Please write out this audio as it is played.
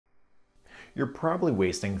You're probably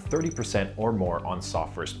wasting 30% or more on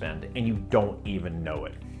software spend and you don't even know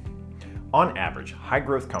it. On average,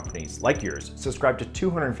 high-growth companies like yours subscribe to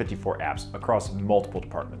 254 apps across multiple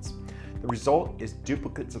departments. The result is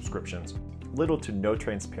duplicate subscriptions, little to no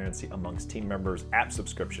transparency amongst team members' app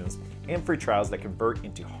subscriptions, and free trials that convert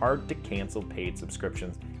into hard-to-cancel paid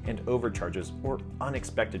subscriptions and overcharges or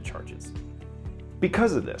unexpected charges.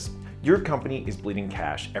 Because of this, your company is bleeding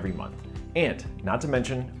cash every month, and not to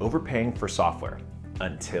mention overpaying for software,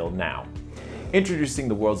 until now. Introducing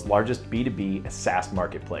the world's largest B2B SaaS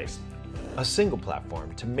marketplace. A single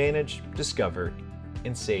platform to manage, discover,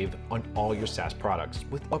 and save on all your SaaS products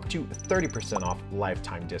with up to 30% off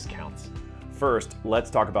lifetime discounts. First, let's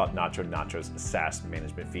talk about NachoNacho's SaaS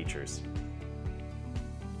management features.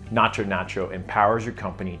 NachoNacho empowers your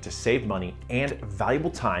company to save money and valuable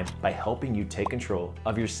time by helping you take control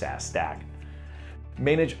of your SaaS stack.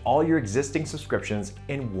 Manage all your existing subscriptions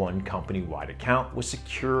in one company-wide account with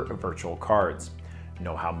secure virtual cards.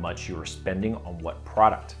 Know how much you are spending on what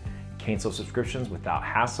product. Cancel subscriptions without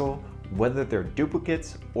hassle, whether they're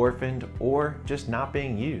duplicates, orphaned, or just not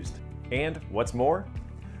being used. And what's more,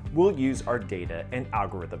 we'll use our data and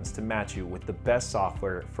algorithms to match you with the best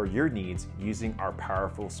software for your needs using our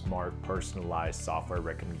powerful, smart, personalized software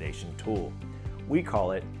recommendation tool. We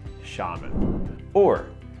call it Shaman. Or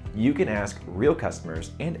you can ask real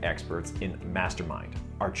customers and experts in Mastermind,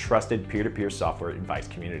 our trusted peer-to-peer software advice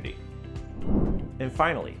community. And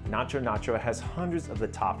finally, NachoNacho has hundreds of the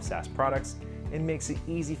top SaaS products and makes it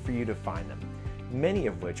easy for you to find them, many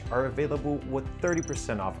of which are available with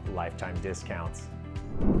 30% off lifetime discounts.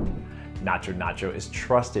 NachoNacho is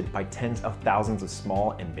trusted by tens of thousands of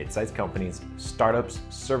small and mid-sized companies, startups,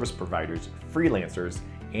 service providers, freelancers,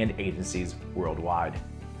 and agencies worldwide.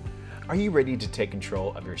 Are you ready to take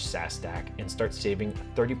control of your SaaS stack and start saving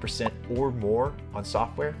 30% or more on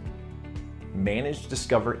software? Manage,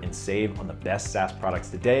 discover, and save on the best SaaS products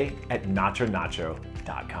today at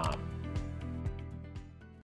NachoNacho.com.